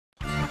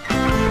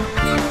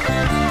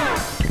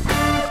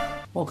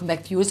Welcome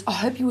back, viewers. I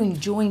hope you're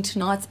enjoying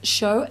tonight's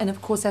show and,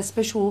 of course, our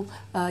special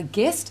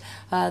guest,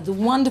 the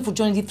wonderful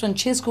Johnny Di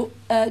Francesco,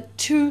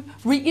 to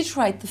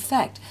reiterate the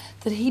fact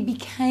that he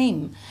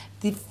became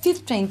the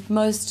 15th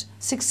most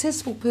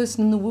successful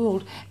person in the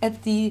world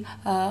at the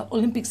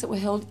Olympics that were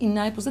held in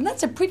Naples. And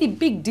that's a pretty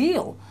big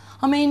deal.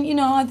 I mean, you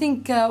know, I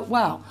think,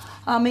 wow.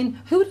 I mean,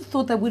 who would have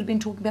thought they would have been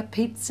talking about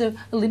Pizza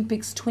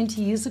Olympics 20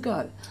 years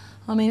ago?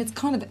 I mean, it's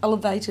kind of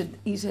elevated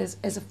it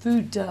as a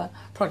food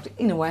product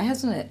in a way,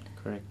 hasn't it?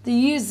 Correct. The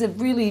years have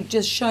really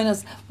just shown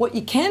us what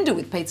you can do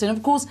with pizza. And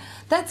of course,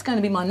 that's going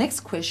to be my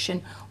next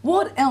question.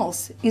 What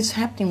else is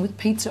happening with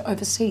pizza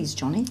overseas,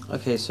 Johnny?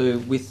 Okay, so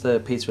with the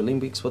Pizza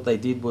Olympics, what they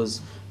did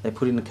was they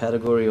put in a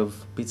category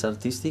of pizza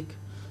artistic,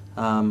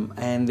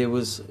 and there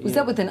was... Was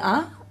that with an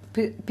R?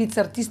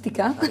 Pizza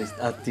artistica?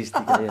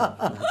 Artistica, yeah.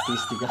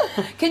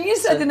 Artistica. Can you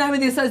say the name of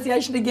the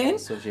association again?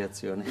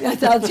 Associazione.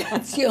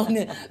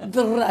 Associazione.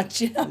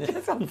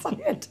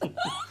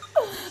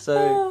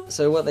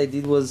 So what they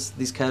did was,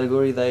 this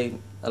category, they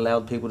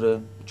allowed people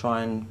to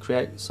try and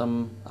create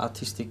some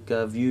artistic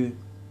view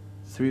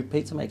through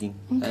pizza making.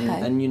 Okay.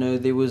 And you know,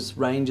 there was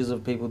ranges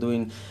of people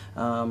doing,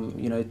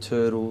 you know,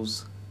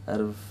 turtles out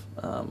of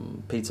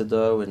pizza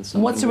dough and some.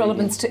 And what's the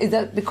relevance to, is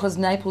that because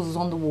Naples is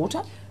on the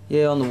water?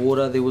 Yeah, on the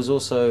water. There was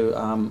also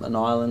an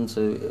island,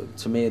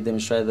 to me it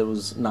demonstrated that it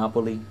was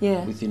Napoli,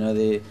 yeah, with, you know,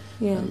 their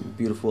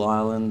beautiful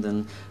island,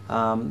 and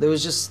there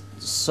was just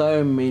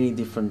so many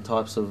different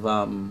types of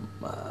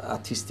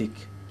artistic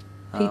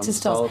pizza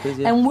styles.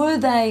 Pizza. And were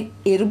they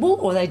edible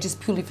or were they just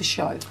purely for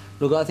show?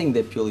 Look, I think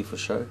they're purely for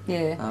show.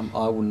 Yeah.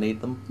 I wouldn't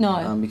eat them.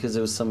 No. Because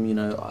there was some, you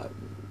know,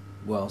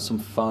 well, some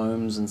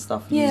foams and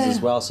stuff used as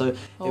well. So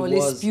oh, it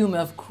was spuma,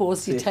 of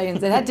course, the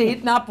Italians, they had to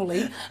hit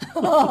Napoli.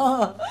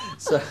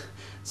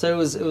 So it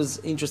was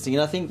interesting,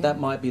 and I think that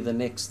might be the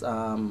next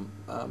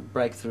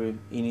breakthrough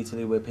in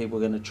Italy, where people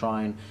are going to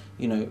try and,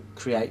 you know,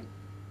 create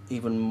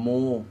even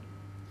more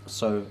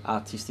so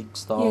artistic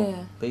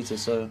style pizza.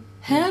 So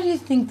how do you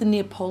think the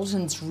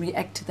Neapolitans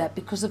react to that?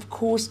 Because of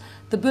course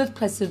the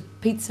birthplace of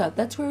pizza,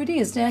 that's where it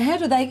is. Now how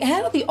do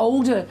the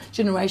older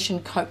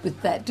generation cope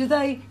with that? Do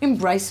they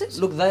embrace it?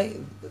 Look,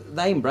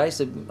 they embrace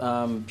it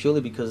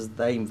purely because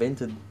they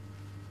invented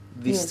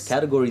this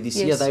category this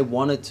year. They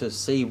wanted to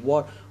see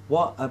what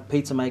are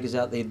pizza makers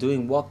out there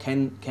doing? What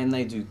can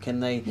they do?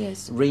 Can they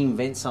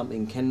reinvent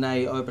something? Can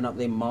they open up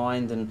their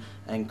mind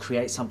and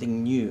create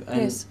something new?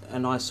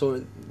 And I saw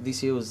it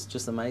this year. Was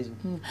just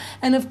amazing.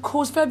 And of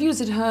course, for our viewers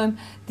at home,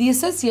 the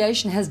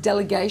association has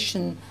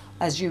delegation,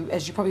 as you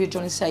probably heard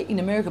Johnny say, in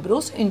America, but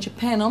also in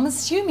Japan. I'm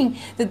assuming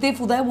that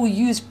therefore they will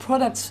use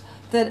products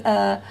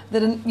that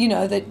you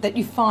know that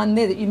you find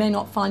there that you may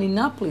not find in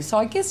Napoli. So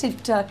I guess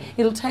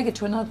it'll take it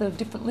to another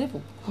different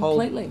level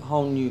completely.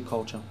 Whole new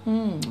culture.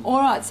 All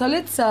right, so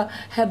let's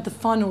have the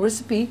final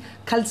recipe: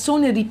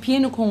 calzone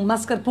ripieno con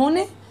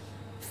mascarpone,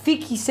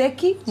 fichi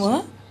secchi,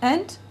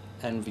 and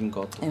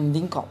vincotto. And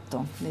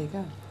vincotto. There you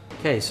go.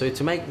 Okay, so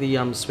to make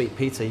the sweet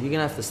pizza, you're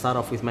gonna have to start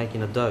off with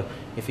making a dough.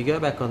 If you go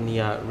back on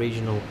the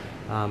regional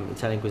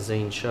Italian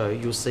cuisine show,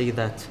 you'll see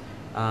that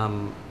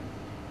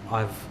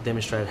I've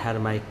demonstrated how to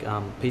make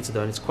pizza dough,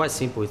 and it's quite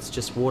simple. It's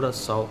just water,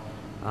 salt,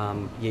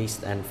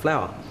 yeast and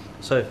flour.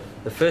 So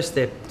the first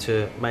step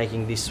to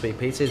making this sweet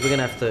pizza is we're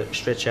going to have to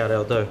stretch out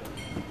our dough.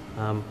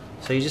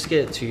 So you just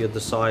get it to your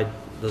desired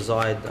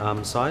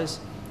size,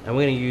 and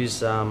we're going to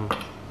use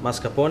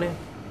mascarpone.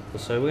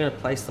 So we're going to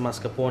place the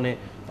mascarpone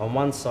on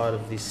one side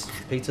of this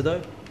pizza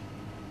dough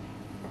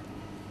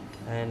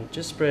and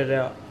just spread it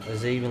out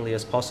as evenly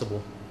as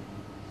possible.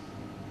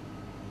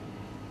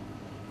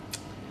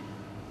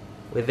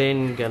 We're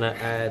then going to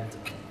add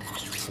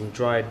some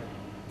dried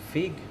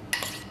fig.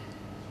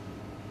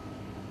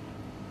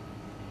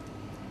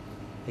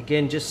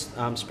 Again, just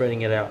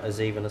spreading it out as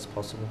even as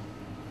possible.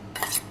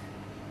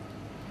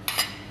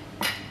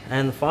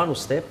 And the final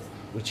step,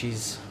 which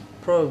is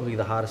probably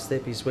the hardest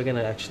step, is we're going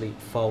to actually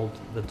fold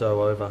the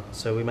dough over.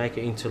 So we make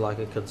it into like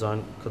a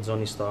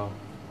calzone style.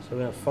 So we're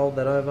going to fold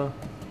that over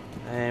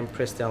and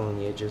press down on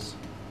the edges.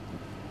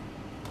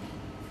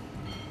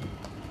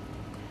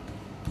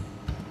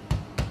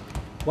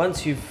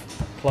 Once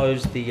you've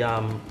closed the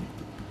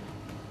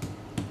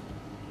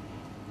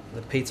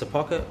pizza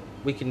pocket,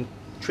 we can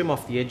trim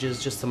off the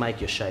edges just to make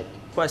your shape.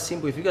 Quite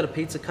simple. If you've got a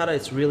pizza cutter,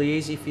 it's really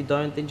easy. If you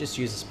don't, then just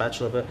use a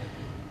spatula. But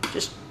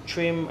just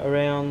trim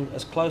around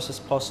as close as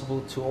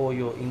possible to all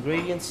your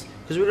ingredients,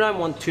 because we don't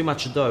want too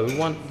much dough. We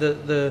want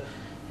the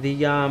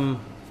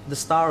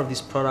star of this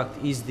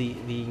product is the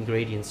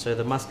ingredients, so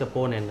the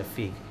mascarpone and the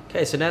fig.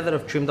 Okay, so now that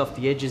I've trimmed off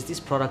the edges, this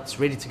product's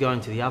ready to go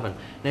into the oven.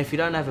 Now, if you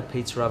don't have a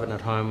pizza oven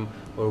at home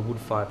or a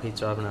wood-fire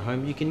pizza oven at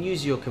home, you can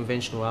use your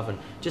conventional oven.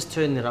 Just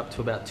turn it up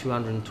to about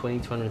 220,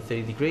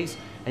 230 degrees,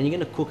 and you're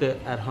going to cook it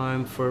at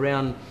home for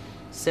around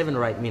 7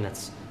 or 8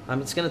 minutes.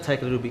 It's going to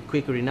take a little bit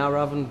quicker in our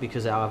oven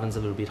because our oven's a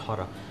little bit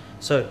hotter.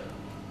 So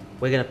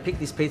we're going to pick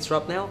this pizza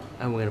up now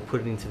and we're going to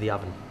put it into the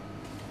oven.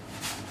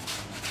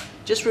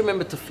 Just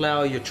remember to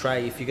flour your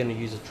tray if you're going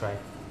to use a tray.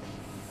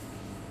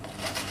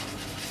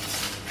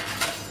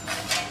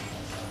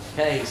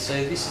 Okay, so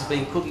this has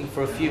been cooking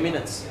for a few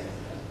minutes.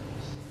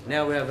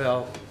 Now we have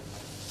our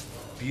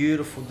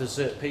beautiful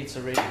dessert pizza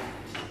ready.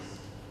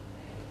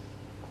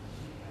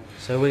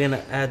 So we're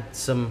going to add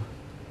some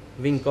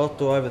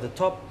vingotto over the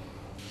top.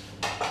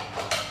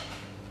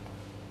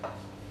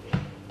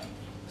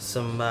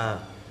 Some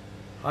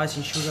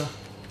icing sugar.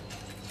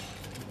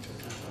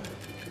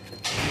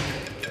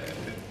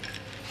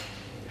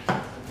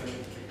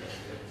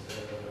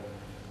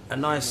 A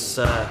nice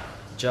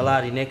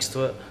gelati next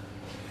to it.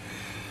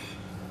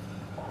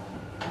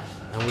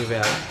 And with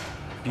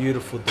our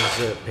beautiful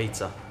dessert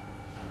pizza.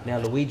 Now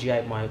Luigi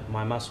ate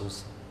my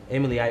mussels,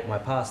 Emily ate my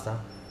pasta,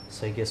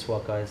 so guess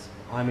what guys,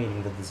 I'm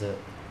eating the dessert.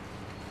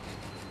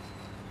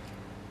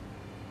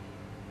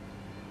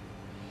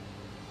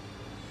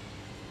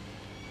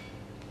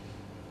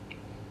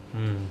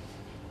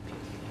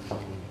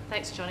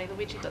 Thanks Johnny,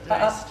 Luigi got the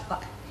rest.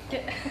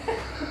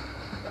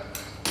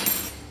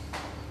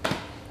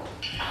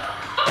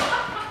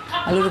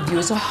 A lot of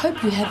viewers, I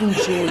hope you have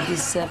enjoyed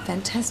this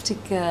fantastic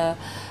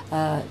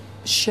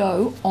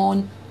show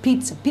on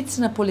pizza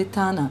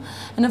napoletana.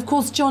 And of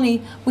course,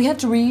 Johnny, we have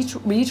to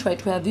reiterate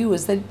to our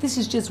viewers that this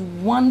is just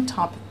one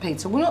type of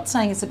pizza. We're not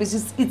saying it's a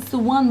pizza, it's the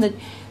one that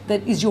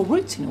is your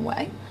roots in a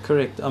way.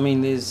 Correct. I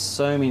mean, there's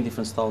so many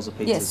different styles of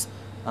pizzas. Yes.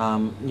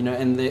 You know,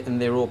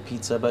 and they're all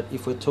pizza, but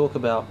if we talk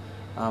about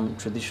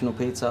traditional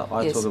pizza,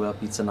 I Yes. talk about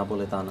pizza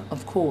napoletana.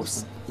 Of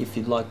course. If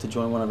you'd like to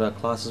join one of our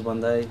classes one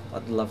day,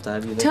 I'd love to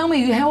have you there. Tell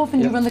me, how often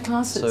do you Yep. run the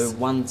classes? So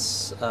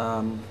once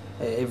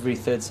every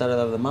third Saturday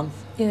of the month,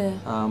 Yeah.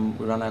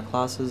 we run our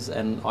classes,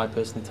 and I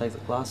personally take the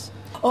class.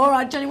 All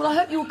right, Johnny. Well, I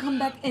hope you will come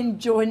back and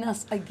join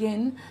us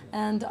again.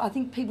 And I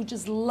think people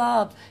just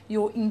love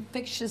your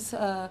infectious,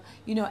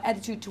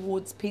 attitude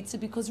towards pizza,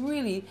 because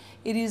really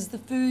it is the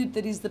food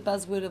that is the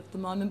buzzword of the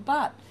moment.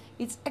 But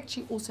it's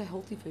actually also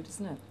healthy food,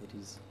 isn't it? It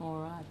is. All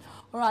right.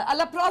 All right.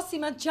 Alla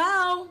prossima.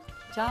 Ciao.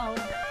 Ciao.